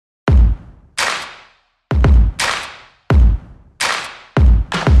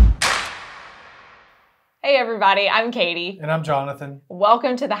Hey everybody, I'm Katie. And I'm Jonathan.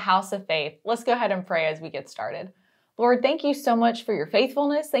 Welcome to the House of Faith. Let's go ahead and pray as we get started. Lord, thank you so much for your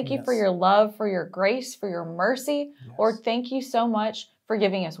faithfulness. Thank you for your love, for your grace, for your mercy. Yes. Lord, thank you so much for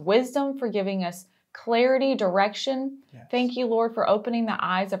giving us wisdom, for giving us clarity, direction. Yes. Thank you, Lord, for opening the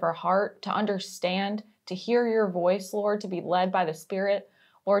eyes of our heart to understand, to hear your voice, Lord, to be led by the Spirit.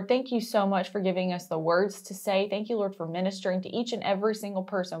 Lord, thank you so much for giving us the words to say. Thank you, Lord, for ministering to each and every single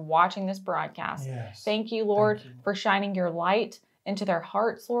person watching this broadcast. Yes. Thank you, Lord, for shining your light into their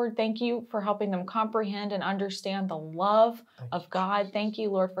hearts, Lord. Thank you for helping them comprehend and understand the love of God. Thank you,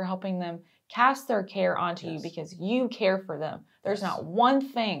 Lord, for helping them cast their care onto you because you care for them. There's not one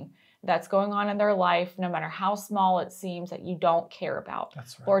thing that's going on in their life, no matter how small it seems, that you don't care about.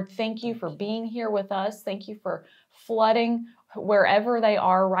 That's right. Lord, thank you for being here with us. Thank you for flooding wherever they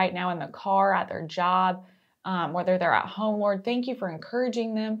are right now, in the car, at their job, whether they're at home. Lord, thank you for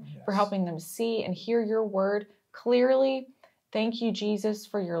encouraging them, for helping them see and hear your word clearly. Thank you, Jesus,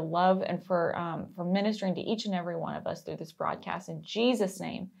 for your love and for ministering to each and every one of us through this broadcast. In Jesus'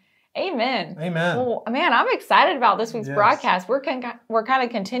 name, amen. Amen. Well, man, I'm excited about this week's broadcast. We're kind of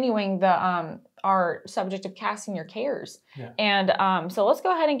continuing the our subject of casting your cares. Yeah. And so let's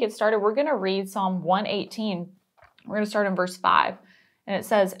go ahead and get started. We're going to read Psalm 118. We're going to start in verse 5. And it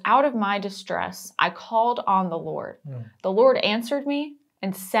says, "Out of my distress, I called on the Lord. The Lord answered me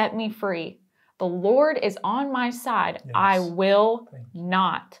and set me free. The Lord is on my side. Yes. I will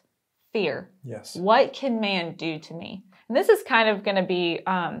not fear. Yes. What can man do to me?" And this is kind of going to be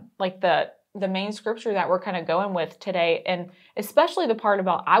like the main scripture that we're kind of going with today. And especially the part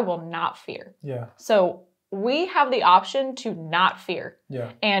about I will not fear. Yeah. So we have the option to not fear.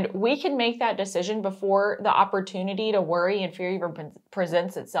 Yeah. And we can make that decision before the opportunity to worry and fear even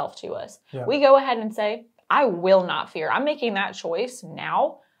presents itself to us. Yeah. We go ahead and say, I will not fear. I'm making that choice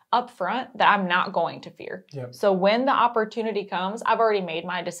now up front that I'm not going to fear. Yep. So when the opportunity comes, I've already made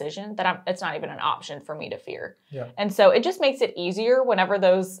my decision that it's not even an option for me to fear. Yep. And so it just makes it easier whenever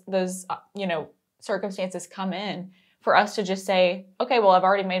those circumstances come in for us to just say, okay, well, I've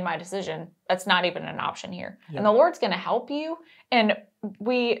already made my decision. That's not even an option here. Yep. And the Lord's going to help you. And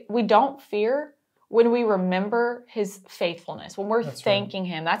we don't fear when we remember his faithfulness, when we're thanking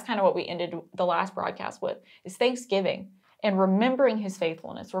him. That's kind of what we ended the last broadcast with, is thanksgiving. And remembering his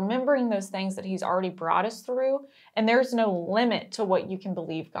faithfulness, remembering those things that he's already brought us through. And there's no limit to what you can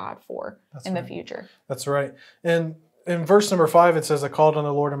believe God for in the future. That's right. And in verse number 5, it says, I called on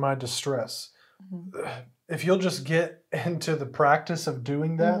the Lord in my distress. Mm-hmm. If you'll just get into the practice of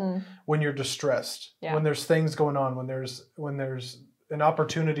doing that when you're distressed, when there's things going on, when there's an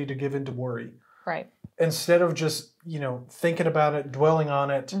opportunity to give into worry. Right. Instead of just, thinking about it, dwelling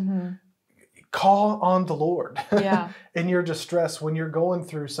on it, call on the Lord in your distress, when you're going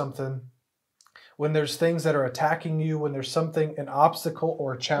through something, when there's things that are attacking you, when there's an obstacle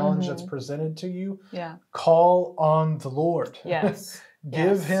or a challenge that's presented to you, call on the Lord. Yes.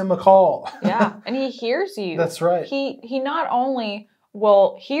 Give him a call. Yeah, and he hears you. That's right. He not only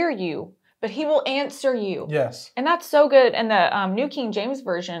will hear you, but he will answer you. Yes. And that's so good. And the New King James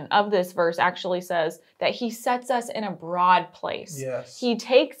Version of this verse actually says that he sets us in a broad place. Yes. He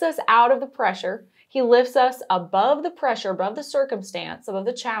takes us out of the pressure. He lifts us above the pressure, above the circumstance, above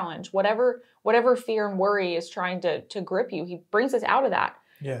the challenge, whatever fear and worry is trying to grip you. He brings us out of that.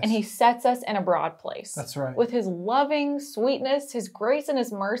 Yes. And he sets us in a broad place. That's right. With his loving sweetness, his grace, and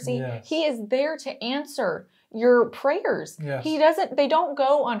his mercy, he is there to answer your prayers. Yes. They don't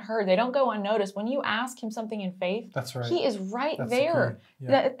go unheard. They don't go unnoticed. When you ask him something in faith, that's right. He is right there.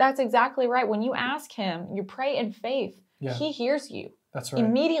 That's exactly right. When you ask him, you pray in faith, he hears you. That's right.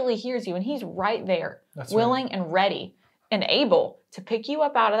 Immediately hears you, and he's right there, willing and ready and able to pick you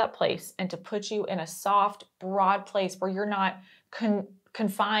up out of that place and to put you in a soft, broad place where you're not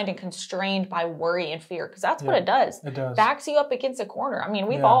confined and constrained by worry and fear, because that's what it does. It does. Backs you up against a corner. I mean,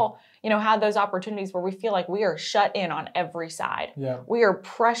 we've all, had those opportunities where we feel like we are shut in on every side. Yeah. We are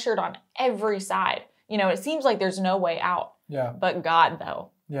pressured on every side. It seems like there's no way out. Yeah. But God,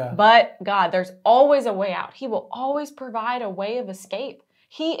 though. Yeah. But God, there's always a way out. He will always provide a way of escape.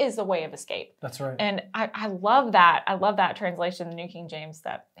 He is the way of escape. That's right. And I love that. I love that translation in the New King James,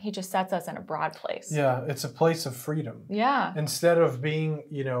 that he just sets us in a broad place. Yeah, it's a place of freedom. Yeah. Instead of being,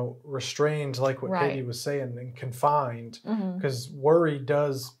 restrained, like what Katie was saying, and confined, because worry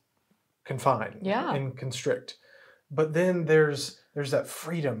does confine and constrict. But then there's that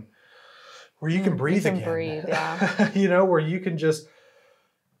freedom where you can breathe again. Breathe, yeah. Where you can just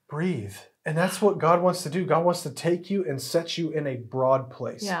breathe And that's what God wants to do. God wants to take you and set you in a broad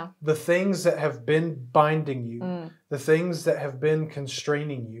place. Yeah. The things that have been binding you, the things that have been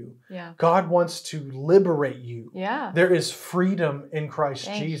constraining you, God wants to liberate you. Yeah. There is freedom in Christ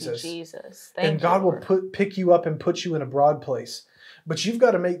Jesus. Thank you, Jesus. And God will pick you up and put you in a broad place. But you've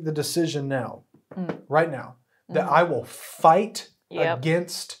got to make the decision now, right now, that I will fight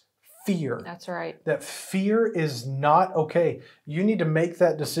against fear. That's right. That fear is not okay. You need to make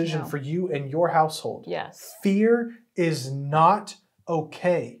that decision for you and your household. Yes. Fear is not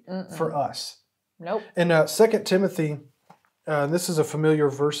okay for us. Nope. In 2 Timothy, this is a familiar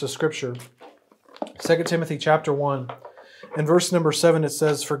verse of Scripture. 2 Timothy chapter 1, in verse number 7, it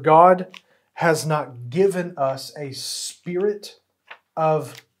says, "For God has not given us a spirit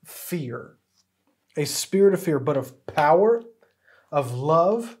of fear, but of power, of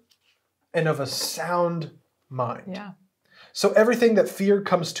love, and of a sound mind." Yeah. So everything that fear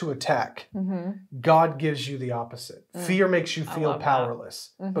comes to attack, God gives you the opposite. Fear makes you feel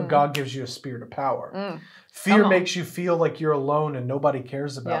powerless, but God gives you a spirit of power. Fear makes you feel like you're alone and nobody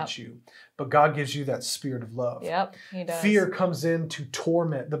cares about you, but God gives you that spirit of love. Yep, He does. Fear comes in to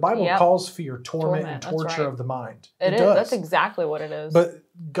torment. The Bible calls fear torment and torture of the mind. It does. That's exactly what it is. But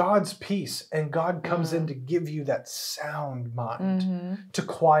God's peace, and God comes in to give you that sound mind, to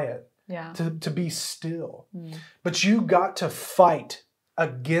quiet, to be still. But you got to fight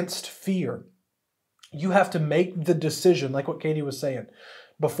against fear. You have to make the decision, like what Katie was saying,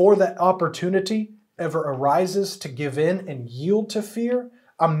 before that opportunity ever arises to give in and yield to fear.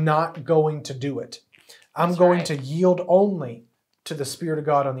 I'm not going to do it. I'm going to yield only to the Spirit of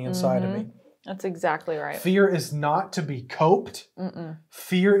God on the inside of me. That's exactly right. Fear is not to be coped.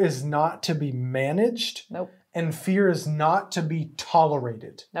 Fear is not to be managed. Nope. And fear is not to be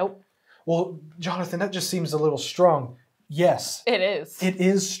tolerated. Nope. Well, Jonathan, that just seems a little strong. Yes. It is. It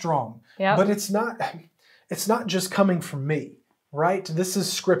is strong. Yep. But it's not just coming from me, right? This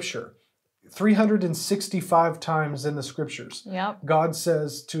is Scripture. 365 times in the Scriptures, God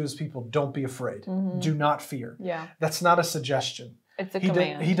says to His people, don't be afraid. Do not fear. Yeah. That's not a suggestion. It's a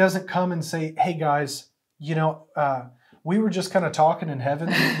command. He doesn't come and say, hey guys, we were just kind of talking in heaven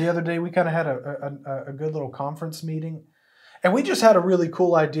the other day. We kind of had a good little conference meeting. And we just had a really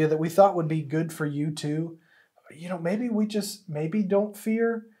cool idea that we thought would be good for you too. Maybe don't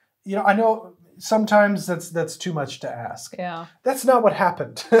fear. I know sometimes that's too much to ask. Yeah. That's not what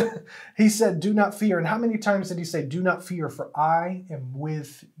happened. He said, do not fear. And how many times did He say, do not fear, for I am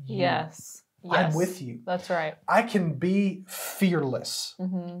with you? Yes. I'm with you. That's right. I can be fearless.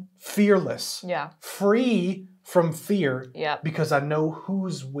 Fearless. Yeah. Free from fear. Yeah. Because I know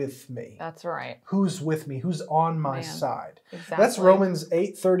who's with me. That's right. Who's with me? Who's on my side? Exactly. That's Romans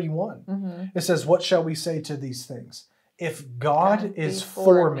 8:31. It says, what shall we say to these things? If God is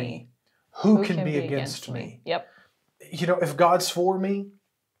for me, who can be against me? Yep. If God's for me,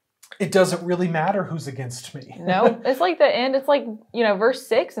 it doesn't really matter who's against me. No, it's like the end. It's like, verse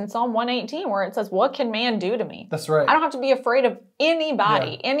 6 in Psalm 118 where it says, what can man do to me? That's right. I don't have to be afraid of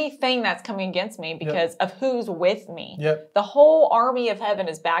anybody, anything that's coming against me because of who's with me. Yep. The whole army of heaven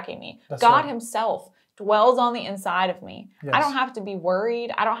is backing me. That's God right. Himself dwells on the inside of me. Yes. I don't have to be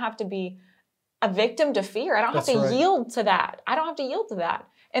worried. I don't have to be a victim to fear. I don't have to right. yield to that. I don't have to yield to that.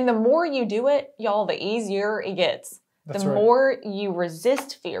 And the more you do it, y'all, the easier it gets. That's the right. more you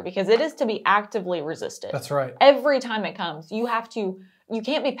resist fear, because it is to be actively resisted. That's right. Every time it comes, you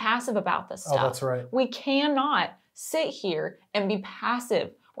can't be passive about this stuff. Oh, that's right. We cannot sit here and be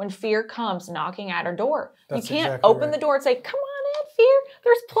passive when fear comes knocking at our door. That's you can't exactly open right. the door and say, come on in, fear.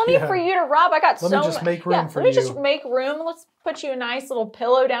 There's plenty for you to rob. Let me just make room for you. Let me just make room. Let's put you a nice little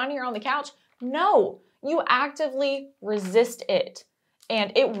pillow down here on the couch. No, you actively resist it.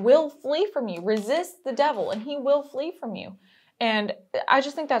 And it will flee from you. Resist the devil and he will flee from you. And I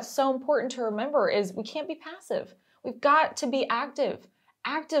just think that's so important to remember is we can't be passive. We've got to be active.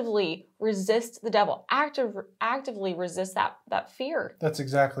 Actively resist the devil. Actively resist that fear. That's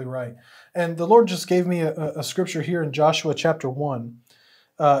exactly right. And the Lord just gave me a scripture here in Joshua chapter 1.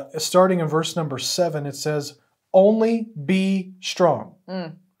 Starting in verse number 7, it says, only be strong.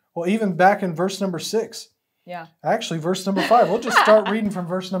 Well, even back in verse number 6. Yeah. Actually, verse number 5. We'll just start reading from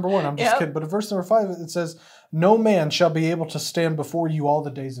verse number 1. I'm just kidding. But in verse number 5, it says, no man shall be able to stand before you all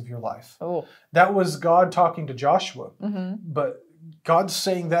the days of your life. Oh. That was God talking to Joshua. But God's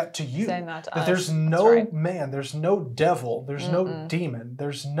saying that to you. Saying that to us. There's no man, there's no devil, there's no demon.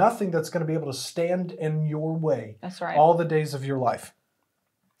 There's nothing that's going to be able to stand in your way. That's right. All the days of your life.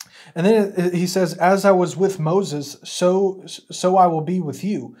 And then he says, as I was with Moses, so I will be with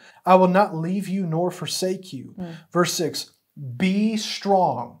you. I will not leave you nor forsake you. Verse 6, Be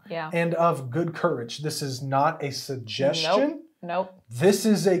strong Yeah. and of good courage. This is not a suggestion. Nope. This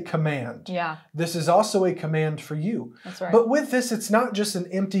is a command. Yeah. This is also a command for you. That's right. But with this, it's not just an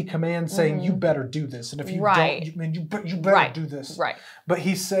empty command saying you better do this. And if you don't, you better do this. Right. But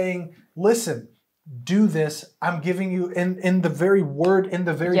he's saying, listen, do this. I'm giving you in the very word, in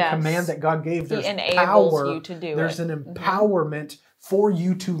the very command that God gave, there's power. You to do there's an empowerment for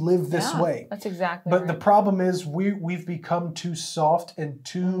you to live this way. That's exactly But the problem is we've become too soft and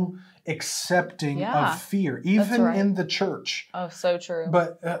too accepting of fear, even in the church. Oh, so true.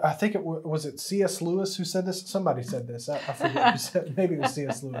 But I think was it C.S. Lewis who said this? Somebody said this. I forget who said. Maybe it was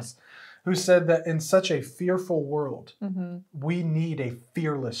C.S. Lewis who said that in such a fearful world, we need a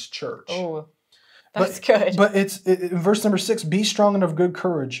fearless church. Oh, that's good. But in verse number 6, be strong and of good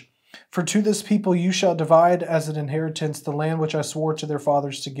courage. For to this people you shall divide as an inheritance the land which I swore to their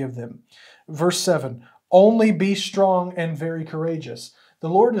fathers to give them. Verse 7, only be strong and very courageous. The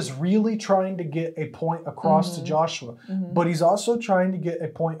Lord is really trying to get a point across to Joshua, but he's also trying to get a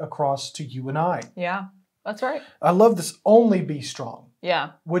point across to you and I. Yeah, that's right. I love this, only be strong.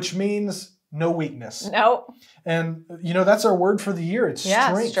 Yeah. Which means no weakness. No. And, that's our word for the year. It's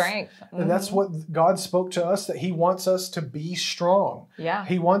strength. Strength. And that's what God spoke to us, that he wants us to be strong. Yeah.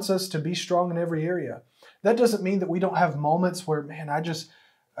 He wants us to be strong in every area. That doesn't mean that we don't have moments where, man, I just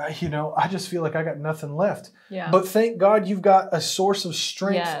feel like I got nothing left. Yeah. But thank God you've got a source of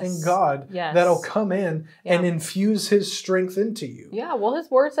strength in God that'll come in and infuse his strength into you. Yeah, well, his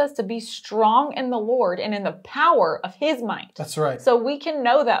word says to be strong in the Lord and in the power of his might. That's right. So we can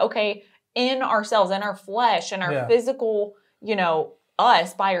know that, okay, in ourselves, in our flesh, in our physical,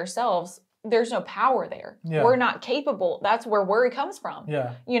 us by ourselves, there's no power there. Yeah. We're not capable. That's where worry comes from.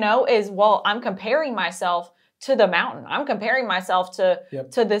 Yeah. I'm comparing myself to the mountain. I'm comparing myself to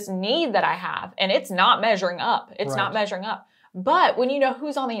this need that I have, and it's not measuring up. It's not measuring up. But when you know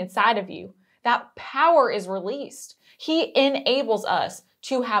who's on the inside of you, that power is released. He enables us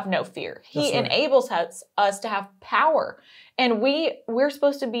to have no fear. He enables us to have power. And we're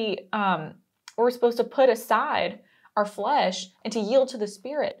supposed to be, we're supposed to put aside our flesh and to yield to the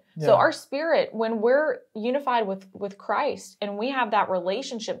Spirit. Yeah. So our spirit, when we're unified with Christ and we have that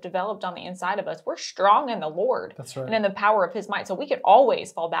relationship developed on the inside of us, we're strong in the Lord. That's right. And in the power of his might. So we could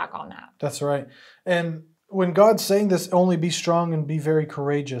always fall back on that. That's right. And when God's saying this, only be strong and be very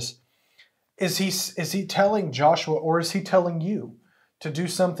courageous, is he telling Joshua, or is he telling you to do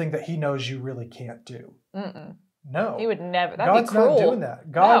something that he knows you really can't do? Mm-mm. No. He would never. That'd God's be cruel. not doing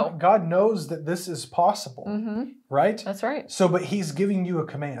that. God knows that this is possible, right? That's right. So, but he's giving you a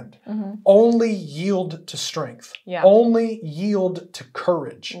command. Only yield to strength. Yeah. Only yield to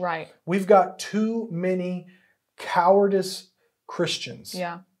courage. Right. We've got too many cowardice Christians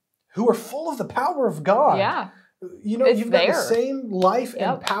who are full of the power of God. Yeah. You've got the same life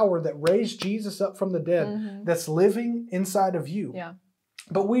and power that raised Jesus up from the dead that's living inside of you. Yeah.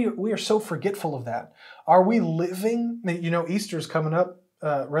 But we are so forgetful of that. Are we living? Easter's coming up,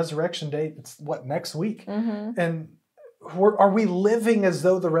 Resurrection Day. It's next week, and are we living as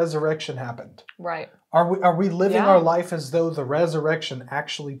though the resurrection happened? Right. Are we living our life as though the resurrection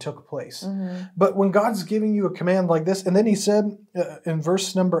actually took place? But when God's giving you a command like this, and then he said in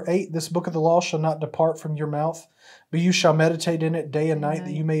verse number 8, this book of the law shall not depart from your mouth, but you shall meditate in it day and night,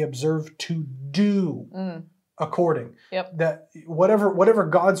 that you may observe to do according. Yep. That whatever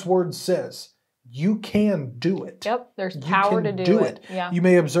God's word says, you can do it. Yep. There's power to do it. Yeah. You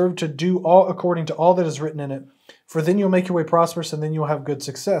may observe to do all according to all that is written in it. For then you'll make your way prosperous, and then you'll have good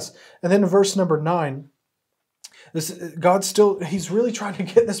success. And then in verse number 9, he's really trying to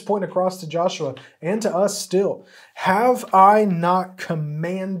get this point across to Joshua and to us still. Have I not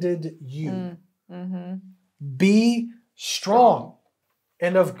commanded you? Be strong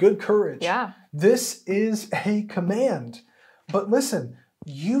and of good courage. Yeah. This is a command. But listen,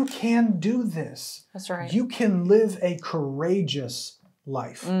 you can do this. That's right. You can live a courageous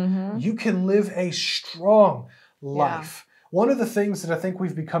life. You can live a strong life. One of the things that I think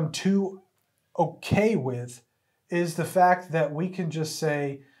we've become too okay with is the fact that we can just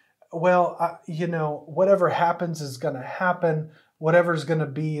say, well, whatever happens is going to happen. Whatever's going to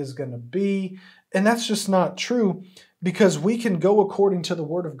be is going to be. And that's just not true, because we can go according to the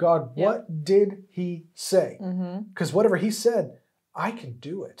word of God. Yep. What did he say? Because whatever he said, I can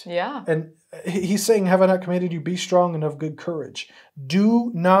do it. Yeah. And he's saying, have I not commanded you, be strong and of good courage.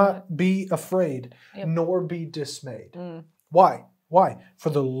 Do not be afraid, nor be dismayed. Why? Why? For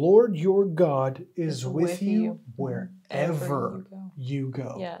the Lord your God is with you wherever you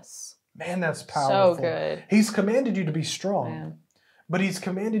go. Yes. Man, that's powerful. So good. He's commanded you to be strong. Man. But he's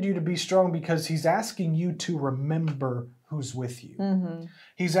commanded you to be strong because he's asking you to remember who's with you. Mm-hmm.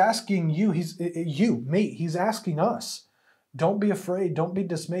 He's asking you, me, he's asking us, don't be afraid, don't be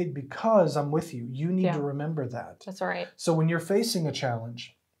dismayed because I'm with you. You need to remember that. That's right. So when you're facing a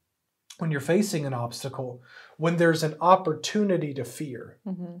challenge, when you're facing an obstacle, when there's an opportunity to fear,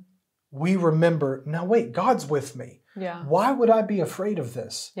 mm-hmm. we remember, now wait, God's with me. Yeah. Why would I be afraid of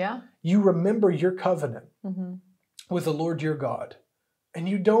this? Yeah. You remember your covenant mm-hmm. with the Lord your God, and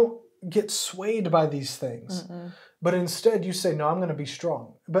you don't get swayed by these things. Mm-mm. But instead you say, no, I'm going to be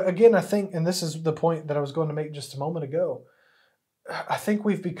strong. But again, I think, and this is the point that I was going to make just a moment ago, I think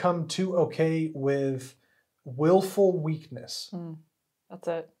we've become too okay with willful weakness. That's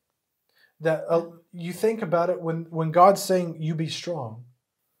it. That you think about it, when God's saying you be strong,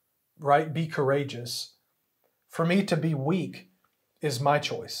 right? Be courageous. For me to be weak is my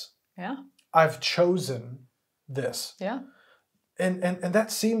choice. Yeah. I've chosen this. Yeah. And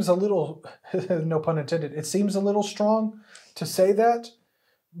that seems a little, no pun intended, it seems a little strong to say that,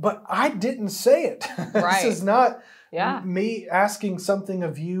 but I didn't say it. Right. This is not me asking something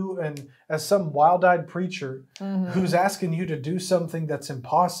of you and as some wild-eyed preacher who's asking you to do something that's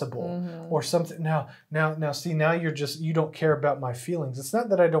impossible or something. Now, see, now you don't care about my feelings. It's not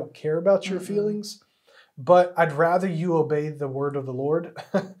that I don't care about your feelings, but I'd rather you obey the word of the Lord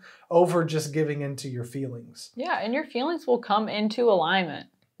over just giving into your feelings. Yeah, and your feelings will come into alignment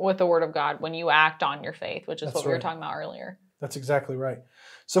with the word of God when you act on your faith, which is what we were talking about earlier. That's exactly right.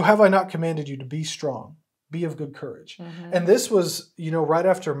 So have I not commanded you to be strong, be of good courage? And this was, right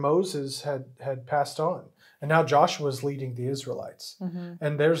after Moses had passed on. And now Joshua's leading the Israelites.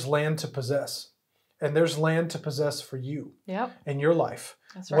 And there's land to possess. And there's land to possess for you in your life.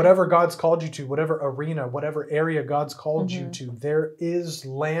 That's right. Whatever God's called you to, whatever arena, whatever area God's called you to, there is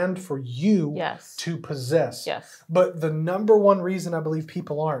land for you to possess. Yes. But the number one reason I believe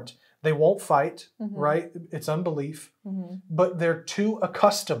people aren't, they won't fight, right? It's unbelief. But they're too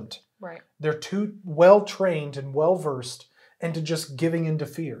accustomed. Right. They're too well-trained and well-versed into just giving into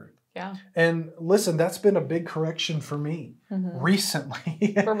fear. Yeah. And listen, that's been a big correction for me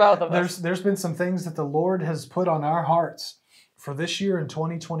recently. For both of us. There's been some things that the Lord has put on our hearts for this year in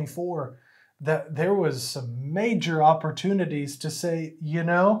 2024 that there was some major opportunities to say,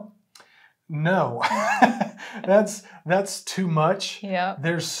 no, that's too much. Yeah.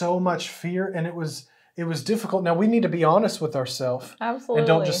 There's so much fear, and it was difficult. Now we need to be honest with ourselves. Absolutely. And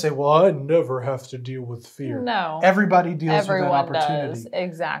don't just say, well, I never have to deal with fear. No. Everybody deals with that Everyone opportunity. does.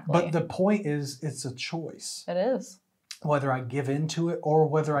 Exactly. But the point is, it's a choice. It is. Whether I give into it or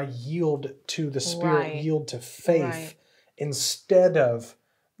whether I yield to the Spirit, yield to faith instead of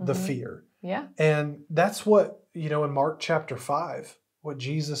the fear. Yeah. And that's what, in Mark chapter 5, what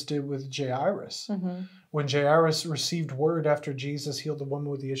Jesus did with Jairus. When Jairus received word after Jesus healed the woman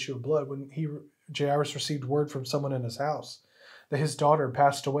with the issue of blood, when Jairus received word from someone in his house that his daughter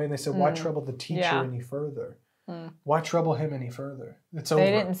passed away, and they said, why trouble the teacher any further? Why trouble him any further? It's over.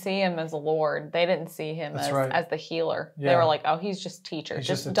 They didn't see him as a Lord. They didn't see him as the healer. Yeah. They were like, oh, he's just teacher. He's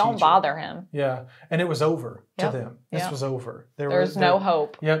just a don't teacher. bother him. Yeah. And it was over to them. This was over. There's no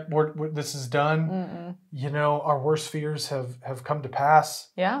hope. Yep. This is done. Our worst fears have come to pass.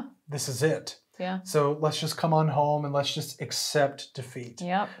 Yeah. This is it. Yeah. So let's just come on home and let's just accept defeat.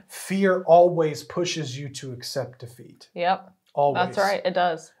 Yep. Fear always pushes you to accept defeat. Yep. Always. That's right. It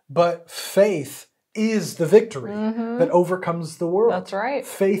does. But faith is the victory that overcomes the world. That's right.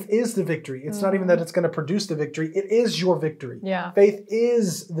 Faith is the victory. It's not even that it's going to produce the victory. It is your victory. Yeah. Faith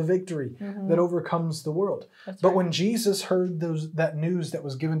is the victory that overcomes the world. But when Jesus heard that news that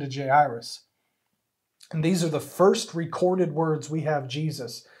was given to Jairus, and these are the first recorded words we have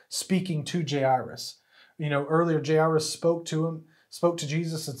Jesus speaking to Jairus. Earlier Jairus spoke to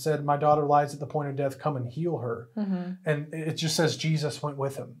Jesus and said, my daughter lies at the point of death, come and heal her. And it just says Jesus went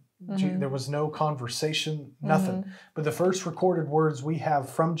with him. There was no conversation, nothing. But the first recorded words we have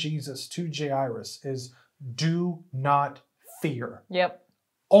from Jesus to Jairus is, do not fear. Yep.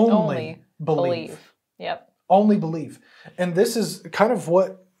 Only believe. Yep. Only believe. And this is kind of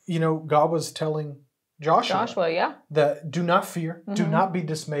what, God was telling Joshua, that do not fear, do not be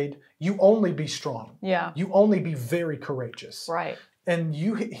dismayed. You only be strong. Yeah. You only be very courageous. Right. And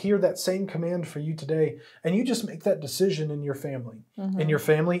you hear that same command for you today, and you just make that decision in your family,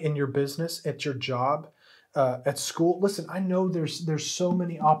 in your business, at your job, at school. Listen, I know there's so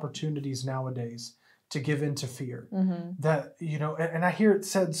many opportunities nowadays to give in to fear that, and I hear it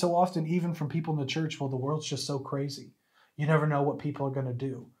said so often, even from people in the church, well, the world's just so crazy. You never know what people are going to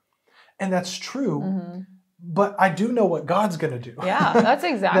do. And that's true. But I do know what God's going to do. Yeah, that's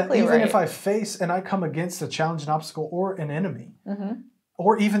exactly that right. even if I face and I come against a challenge, an obstacle, or an enemy,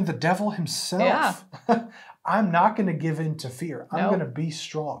 or even the devil himself, I'm not going to give in to fear. I'm going to be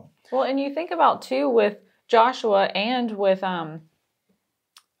strong. Well, and you think about too with Joshua and with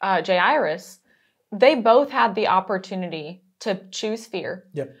Jairus, they both had the opportunity to choose fear.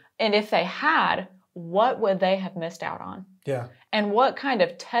 Yep. And if they had, what would they have missed out on? Yeah. And what kind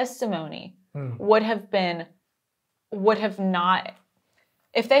of testimony would have not,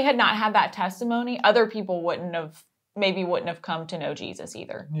 if they had not had that testimony, other people wouldn't have come to know Jesus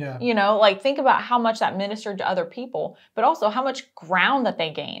either. Yeah. You know, like think about how much that ministered to other people, but also how much ground that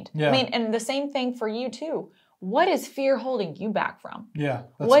they gained. Yeah. I mean, and the same thing for you too. What is fear holding you back from? Yeah.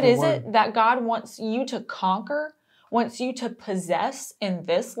 What is it that God wants you to conquer, wants you to possess in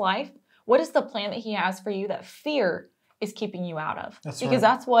this life? What is the plan that he has for you that fear is keeping you out of? Because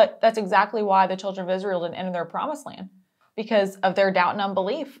that's exactly why the children of Israel didn't enter their promised land, because of their doubt and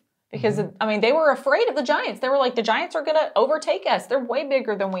unbelief. Because, I mean, they were afraid of the giants. They were like, the giants are going to overtake us. They're way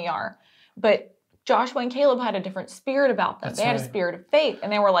bigger than we are. But Joshua and Caleb had a different spirit about them. They had a spirit of faith.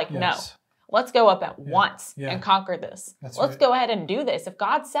 And they were like, no, let's go up at once and conquer this. Let's go ahead and do this. If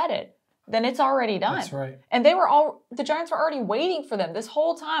God said it, then it's already done. That's right. And the giants were already waiting for them this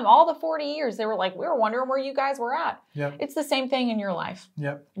whole time. All the 40 years, they were like, we were wondering where you guys were at. Yep. It's the same thing in your life.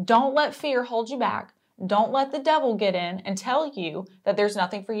 Yep. Don't let fear hold you back. Don't let the devil get in and tell you that there's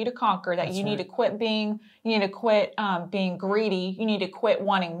nothing for you to conquer, that you need to quit being greedy. You need to quit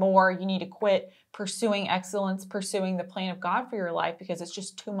wanting more. You need to quit pursuing excellence, pursuing the plan of God for your life, because it's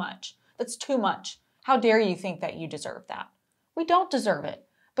just too much. That's too much. How dare you think that you deserve that? We don't deserve it.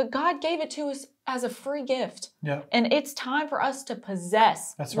 But God gave it to us as a free gift. Yeah. And it's time for us to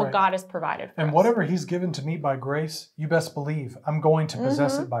possess what God has provided for us. And whatever he's given to me by grace, you best believe I'm going to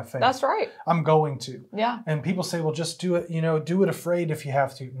possess it by faith. That's right. I'm going to. Yeah. And people say, well, just do it, do it afraid if you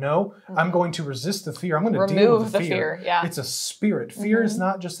have to. No, I'm going to resist the fear. I'm going to deal with the fear. Yeah. It's a spirit. Fear is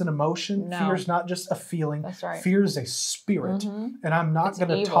not just an emotion. No. Fear is not just a feeling. That's right. Fear is a spirit. And I'm not going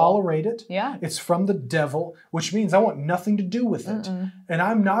to evil. tolerate it. Yeah. It's from the devil, which means I want nothing to do with it. And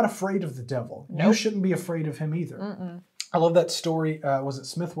I'm not afraid of the devil. Nope. You shouldn't be afraid of him either. I love that story. Was it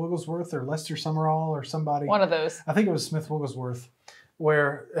Smith Wigglesworth or Lester Summerall or somebody? One of those. I think it was Smith Wigglesworth,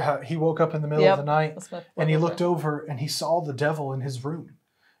 where he woke up in the middle of the night and he looked over and he saw the devil in his room.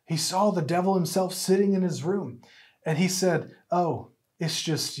 He saw the devil himself sitting in his room. And he said, "Oh, it's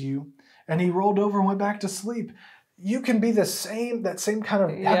just you." And he rolled over and went back to sleep. You can be have that same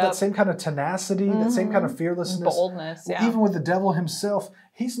kind of tenacity, that same kind of fearlessness. Boldness, Even with the devil himself,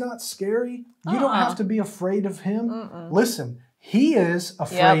 he's not scary. You don't have to be afraid of him. Listen, he is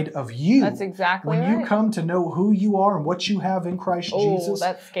afraid of you. That's exactly when you come to know who you are and what you have in Christ Jesus,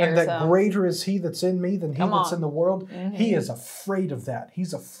 and that greater is he that's in me than he that's in the world, he is afraid of that.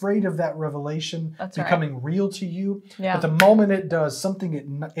 He's afraid of that revelation becoming real to you. Yeah. But the moment it does, something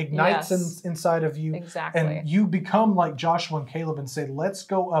ignites inside of you. Exactly. And you become like Joshua and Caleb and say, let's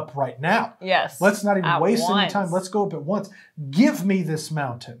go up right now. Yes. Let's not even waste any time. Let's go up at once. Give me this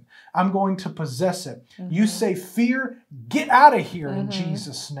mountain. I'm going to possess it. You say, fear, get out of here in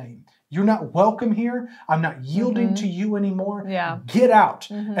Jesus' name. You're not welcome here. I'm not yielding to you anymore. Yeah. Get out.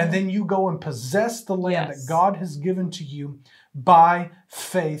 And then you go and possess the land that God has given to you by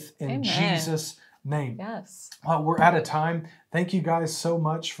faith in Jesus' name. Yes. We're out of time. Thank you guys so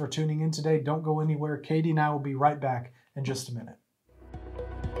much for tuning in today. Don't go anywhere. Katie and I will be right back in just a minute.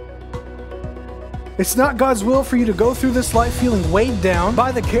 It's not God's will for you to go through this life feeling weighed down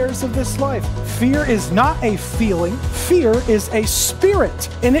by the cares of this life. Fear is not a feeling. Fear is a spirit,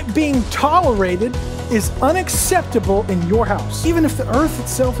 and it being tolerated is unacceptable in your house. Even if the earth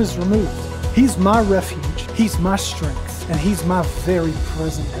itself is removed, He's my refuge, He's my strength, and He's my very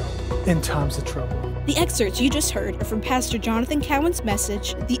present help in times of trouble. The excerpts you just heard are from Pastor Jonathan Cowan's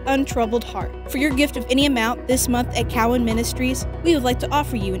message, The Untroubled Heart. For your gift of any amount this month at Cowan Ministries, we would like to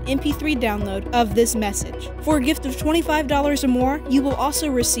offer you an MP3 download of this message. For a gift of $25 or more, you will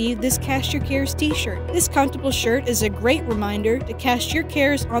also receive this Cast Your Cares t-shirt. This comfortable shirt is a great reminder to cast your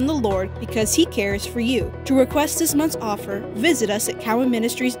cares on the Lord because He cares for you. To request this month's offer, visit us at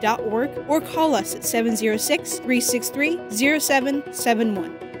cowanministries.org or call us at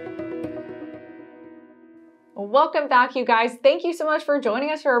 706-363-0771. Welcome back, you guys. Thank you so much for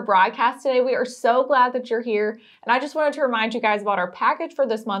joining us for our broadcast today. We are so glad that you're here. And I just wanted to remind you guys about our package for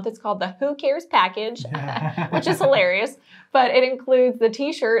this month. It's called the Who Cares Package, which is hilarious. But it includes the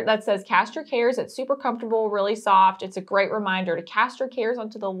t-shirt that says Cast Your Cares. It's super comfortable, really soft. It's a great reminder to cast your cares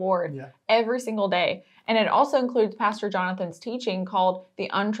onto the Lord every single day. And it also includes Pastor Jonathan's teaching called The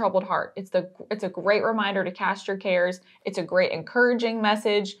Untroubled Heart. It's a great reminder to cast your cares. It's a great encouraging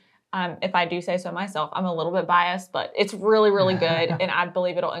message. If I do say so myself, I'm a little bit biased, but it's really, really good. And I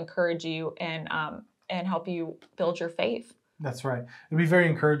believe it'll encourage you in and help you build your faith. That's right. It'll be very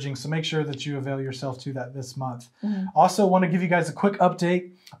encouraging. So make sure that you avail yourself to that this month. Also, want to give you guys a quick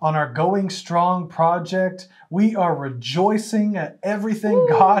update on our Going Strong project. We are rejoicing at everything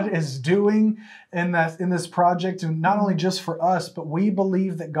God is doing in this project, and not only just for us, but we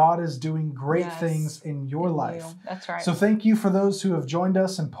believe that God is doing great things in your life. That's right. So thank you for those who have joined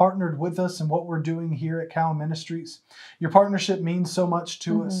us and partnered with us in what we're doing here at Cowan Ministries. Your partnership means so much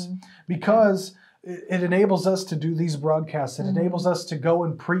to us because it enables us to do these broadcasts. It enables us to go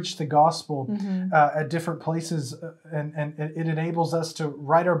and preach the gospel at different places, and it enables us to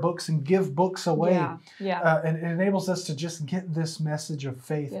write our books and give books away. And it enables us to just get this message of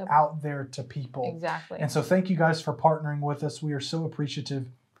faith out there to people. Exactly. And so thank you guys for partnering with us. We are so appreciative.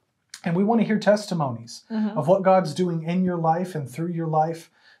 And we want to hear testimonies of what God's doing in your life and through your life.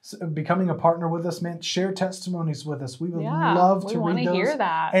 So becoming a partner with us, man, share testimonies with us. We would love to read those. Hear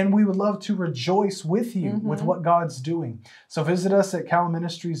that. And we would love to rejoice with you with what God's doing. So visit us at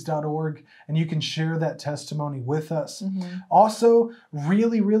cowanministries.org and you can share that testimony with us. Also,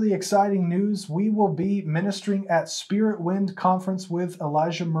 really, really exciting news. We will be ministering at Spirit Wind Conference with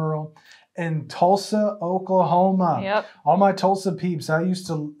Elijah Merle in Tulsa, Oklahoma. All my Tulsa peeps. I used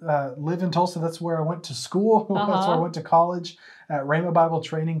to live in Tulsa. That's where I went to school. That's where I went to college at Rhema Bible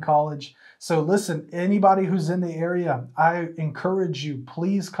Training College. So listen, anybody who's in the area, I encourage you,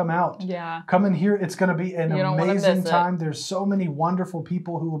 please come out. Come in here. It's going to be an amazing time. There's so many wonderful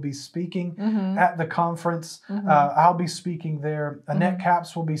people who will be speaking at the conference. I'll be speaking there. Annette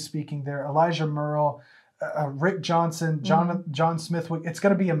Capps will be speaking there. Elijah Merle. Rick Johnson, John Smithwick. It's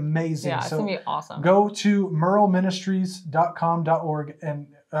going to be amazing. It's going to be awesome. Go to merleministries.com.org and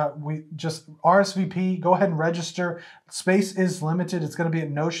we just RSVP. Go ahead and register. Space is limited. It's going to be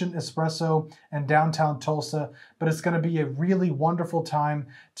at Notion Espresso in downtown Tulsa, but it's going to be a really wonderful time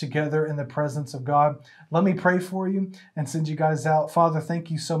together in the presence of God. Let me pray for you and send you guys out. Father,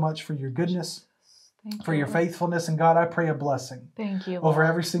 thank you so much for your goodness. For your faithfulness, and God, I pray a blessing over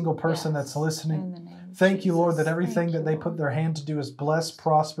every single person that's listening. Thank you, Lord, that everything that they put their hand to do is blessed,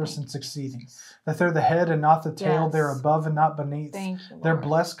 prosperous, and succeeding. That they're the head and not the tail. They're above and not beneath. They're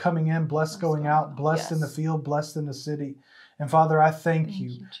blessed coming in, blessed going out, blessed in the field, blessed in the city. And Father, I thank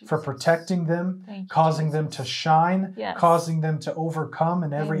you for protecting them, causing them to shine, causing them to overcome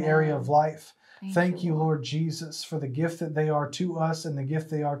in every area of life. Thank you, Lord Jesus, for the gift that they are to us and the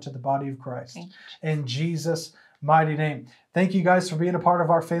gift they are to the body of Christ. In Jesus' mighty name. Thank you guys for being a part of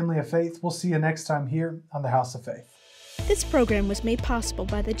our family of faith. We'll see you next time here on the House of Faith. This program was made possible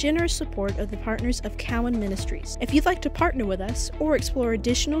by the generous support of the partners of Cowan Ministries. If you'd like to partner with us or explore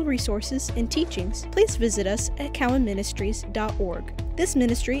additional resources and teachings, please visit us at cowanministries.org. This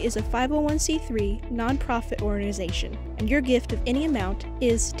ministry is a 501c3 nonprofit organization, and your gift of any amount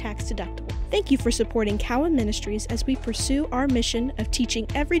is tax deductible. Thank you for supporting Cowan Ministries as we pursue our mission of teaching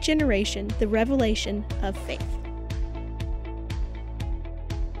every generation the revelation of faith.